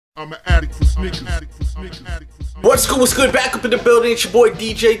I'm an addict for sneakers. What's good? Back up in the building. It's your boy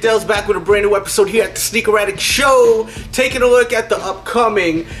DJ Delz back with a brand new episode here at the Sneaker Addict Show. Taking a look at the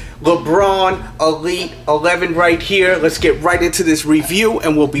upcoming LeBron Elite 11 right here. Let's get right into this review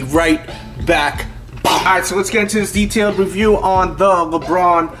and we'll be right back. Alright, so let's get into this detailed review on the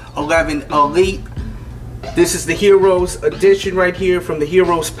LeBron 11 Elite. This is the Heroes edition right here from the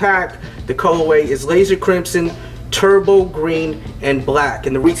Heroes pack. The colorway is Laser Crimson, Turbo Green, and Black,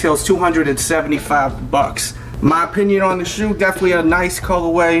 and the retail is $275. My opinion on the shoe, definitely a nice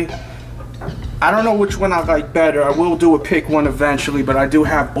colorway. I don't know which one I like better. I will do a pick one eventually, but I do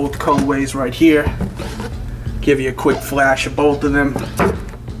have both colorways right here. Give you a quick flash of both of them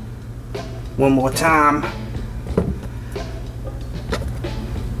one more time,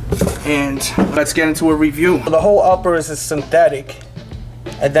 and let's get into a review. The whole upper is a synthetic,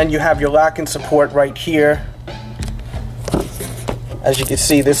 and then you have your locking support right here. As you can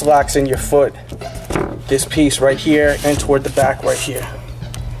see, this locks in your foot, this piece right here, and toward the back right here,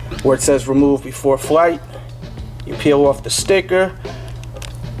 where it says remove before flight. You peel off the sticker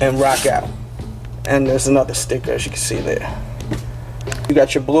and rock out. And there's another sticker, as you can see there. You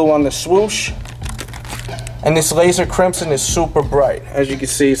got your blue on the swoosh, and this Laser Crimson is super bright. As you can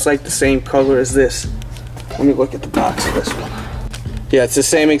see, it's like the same color as this. Let me look at the box of this one. Yeah, it's the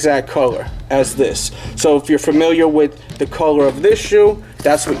same exact color as this. So if you're familiar with the color of this shoe,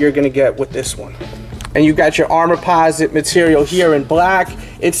 that's what you're gonna get with this one. And you got your Armorposite material here in black.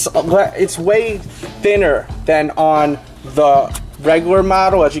 It's way thinner than on the regular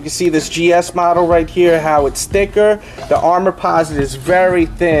model. As you can see, this GS model right here, how it's thicker. The Armorposite is very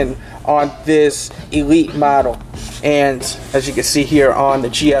thin on this Elite model, and as you can see here on the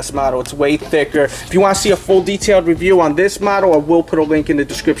GS model, it's way thicker. If you want to see a full detailed review on this model, I will put a link in the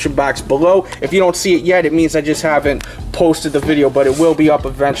description box below. If you don't see it yet, it means I just haven't posted the video, but it will be up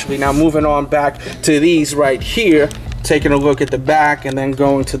eventually. Now moving on back to these right here, taking a look at the back and then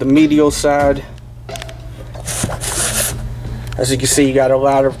going to the medial side. As you can see, you got a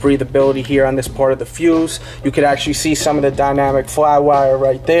lot of breathability here on this part of the fuse. You could actually see some of the dynamic fly wire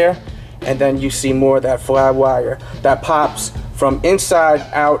right there, and then you see more of that fly wire that pops from inside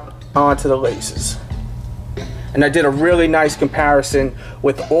out onto the laces. And I did a really nice comparison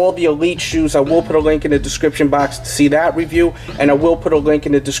with all the Elite shoes. I will put a link in the description box to see that review, and I will put a link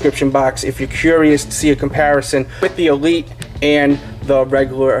in the description box if you're curious to see a comparison with the Elite and the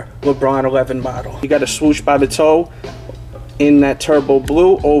regular LeBron 11 model. You got a swoosh by the toe in that turbo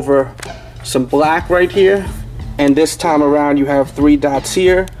blue over some black right here, and this time around you have 3 dots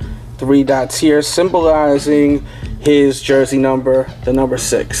here, 3 dots here, symbolizing his jersey number, the number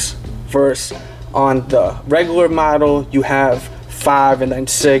 6. Versus on the regular model you have 5 and then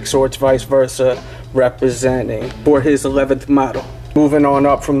 6, or it's vice versa, representing for his 11th model. Moving on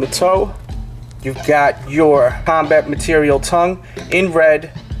up from the toe, you've got your combat material tongue in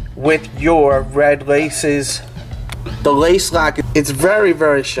red with your red laces. The lace lock, it's very,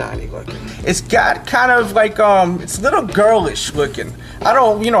 very shiny looking. It's got kind of like, it's a little girlish looking. I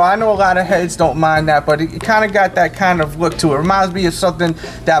know a lot of heads don't mind that, but it kind of got that kind of look to it. Reminds me of something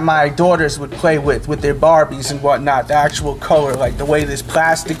that my daughters would play with their Barbies and whatnot. The actual color, like the way this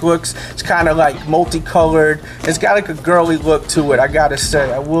plastic looks, it's kind of like multicolored. It's got like a girly look to it, I gotta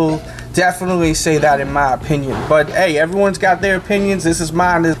say. I will definitely say that in my opinion. But hey, everyone's got their opinions. This is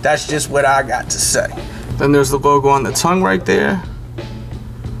mine. That's just what I got to say. Then there's the logo on the tongue right there,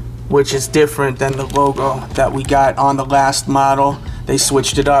 which is different than the logo that we got on the last model. They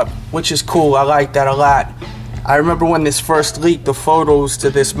switched it up, which is cool. I like that a lot. I remember when this first leaked, the photos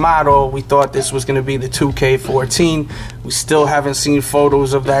to this model, we thought this was going to be the 2K14. We still haven't seen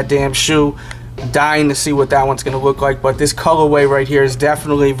photos of that damn shoe. Dying to see what that one's going to look like, but this colorway right here is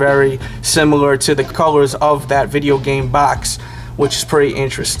definitely very similar to the colors of that video game box, which is pretty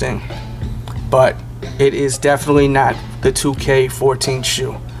interesting. But it is definitely not the 2K14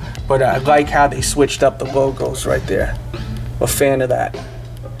 shoe. But I like how they switched up the logos right there. A fan of that.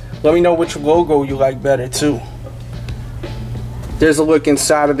 Let me know which logo you like better too. There's a look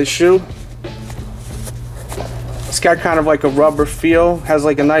inside of the shoe. It's got kind of like a rubber feel, has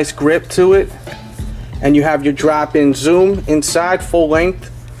like a nice grip to it. And you have your drop-in zoom inside, full length.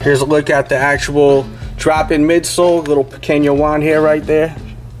 Here's a look at the actual drop-in midsole, little Pequeño Juan here right there.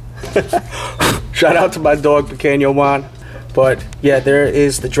 Shout out to my dog Pequeño Juan. But yeah, there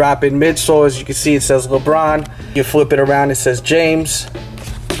is the drop-in midsole. As you can see, it says LeBron. You flip it around, it says James.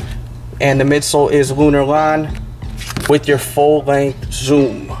 And the midsole is Lunar Lawn with your full-length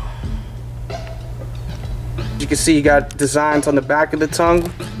zoom. You can see you got designs on the back of the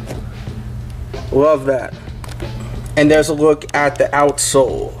tongue. Love that. And there's a look at the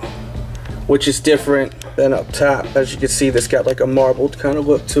outsole, which is different than up top. As you can see, this got like a marbled kind of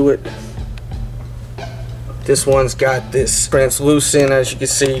look to it. This one's got this translucent. As you can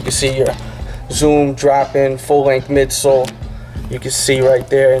see your zoom drop in, full length midsole. You can see right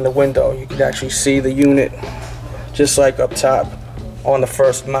there in the window, you can actually see the unit just like up top on the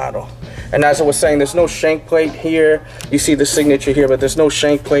first model. And as I was saying, there's no shank plate here. You see the signature here, but there's no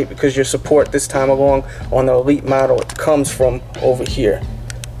shank plate because your support this time along on the Elite model, it comes from over here.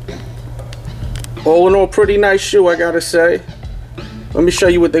 All in all, pretty nice shoe, I gotta say. Let me show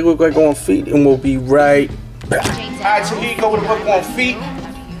you what they look like on feet, and we'll be right back. Alright, so here you go with a look on feet.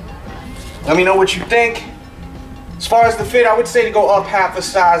 Let me know what you think. As far as the fit, I would say to go up half a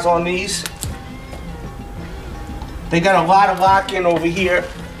size on these. They got a lot of lock-in over here.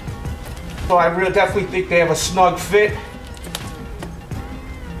 So I really definitely think they have a snug fit.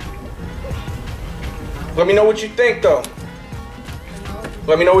 Let me know what you think though.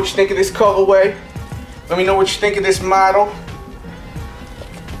 Let me know what you think of this colorway. Let me know what you think of this model.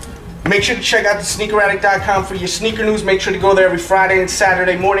 Make sure to check out the sneakeraddict.com for your sneaker news. Make sure to go there every Friday and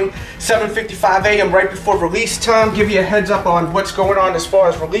Saturday morning, 7:55 a.m. right before release time. Give you a heads up on what's going on as far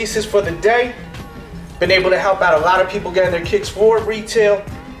as releases for the day. Been able to help out a lot of people getting their kicks for retail,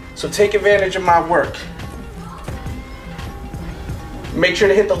 so take advantage of my work. Make sure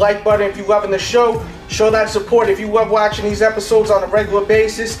to hit the like button if you're loving the show. Show that support if you love watching these episodes on a regular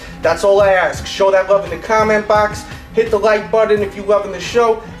basis. That's all I ask. Show that love in the comment box. Hit the like button if you're loving the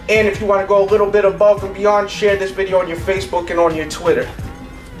show. And if you want to go a little bit above and beyond, share this video on your Facebook and on your Twitter.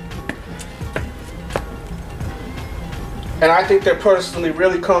 And I think they're personally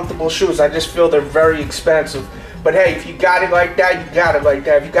really comfortable shoes. I just feel they're very expensive. But hey, if you got it like that, you got it like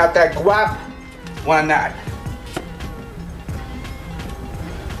that. If you got that guap, why not?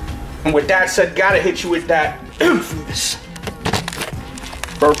 And with that said, gotta hit you with that infamous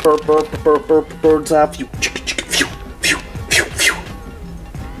bird's eye view.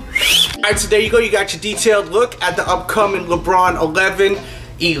 Alright, so there you go. You got your detailed look at the upcoming LeBron 11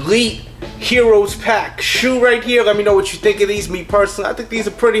 Elite Heroes Pack shoe right here. Let me know what you think of these. Me personally, I think these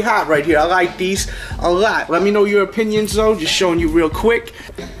are pretty hot right here. I like these a lot. Let me know your opinions though. Just showing you real quick.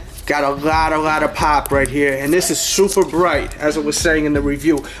 Got a lot of pop right here, and this is super bright, as I was saying in the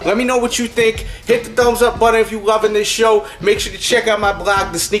review. Let me know what you think. Hit the thumbs up button if you're loving this show. Make sure to check out my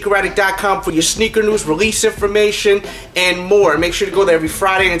blog, thesneakeraddict.com, for your sneaker news, release information, and more. Make sure to go there every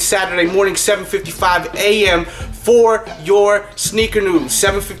Friday and Saturday morning, 7:55 a.m. for your sneaker news.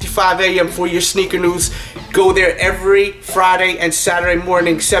 7:55 a.m. for your sneaker news. Go there every Friday and Saturday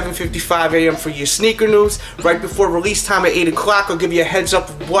morning, 7:55 a.m. for your sneaker news. Right before release time at 8 o'clock, I'll give you a heads up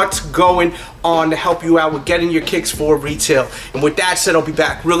of what's going on to help you out with getting your kicks for retail. And with that said, I'll be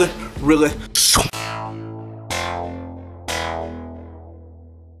back really soon.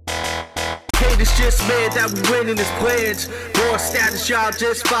 It's just man that we winning his plans. Raw status, y'all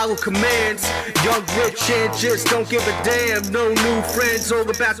just follow commands. Young, rich, and just don't give a damn. No new friends, all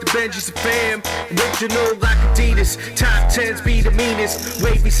about the Benjis and fam. Original like Adidas, top 10s be the meanest.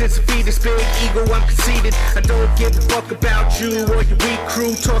 Wavy since a fetus, big ego, I'm conceited. I don't give a fuck about you or your weak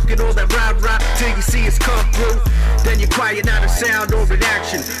crew. Talking all that rah-rah till you see us come through. Then you're quiet, not a sound or an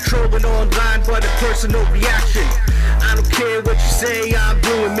action. Trolling online, but a personal reaction. I don't care what you say, I'm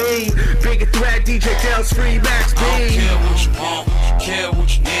doing me. Bigger threat, DJ Delz, free Max B. I don't care what you want, care what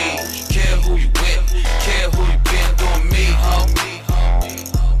you need. Care who you with, care who you been. Doing me, ho.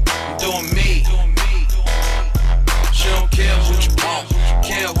 I'm doing me. She don't care what you want,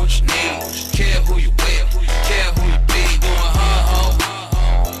 care what you need. Care who you with, care who you be. Doing her, ho.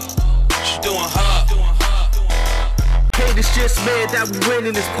 She doing her. It's just man that we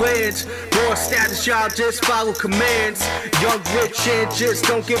winning his plans. Raw status, y'all just follow commands. Young, rich, and just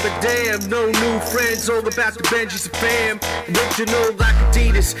don't give a damn. No new friends, all about the Benjis and fam. Original like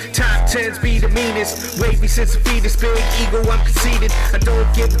Adidas, top 10s be the meanest. Wavy since a fetus, big ego, I'm conceited. I don't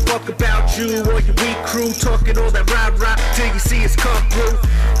give a fuck about you or your weak crew. Talking all that rah-rah till you see us come through.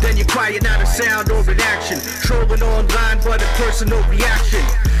 Then you're quiet, not a sound or an action. Trolling online, but a personal reaction.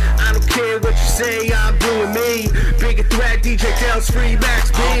 I don't care what you say, I'm doing me. Bigger threat, DJ Delz, free Max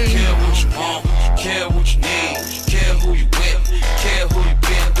B. I don't care what you want, care what you need. Care who you with, care who you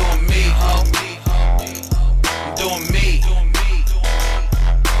been. Doing me, ho. I'm doing me.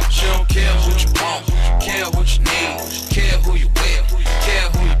 She don't care what you want, care what you need. Care who you with, care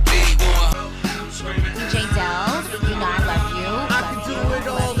who you be. Doing DJ Delz, you know I love you. I can do it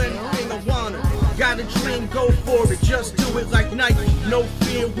all, anything I wanna. Gotta dream, go for it, just do it like Nike. No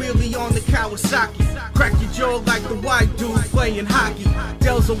fear, wheelie on the Kawasaki. Crack your jaw like the white dude playing hockey.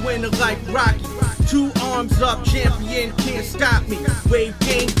 Delz a winner like Rocky. 2 arms up, champion, can't stop me. Wave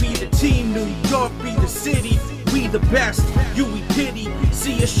gang be the team, New York be the city. We the best, you we pity.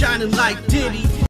 See us shining like Diddy.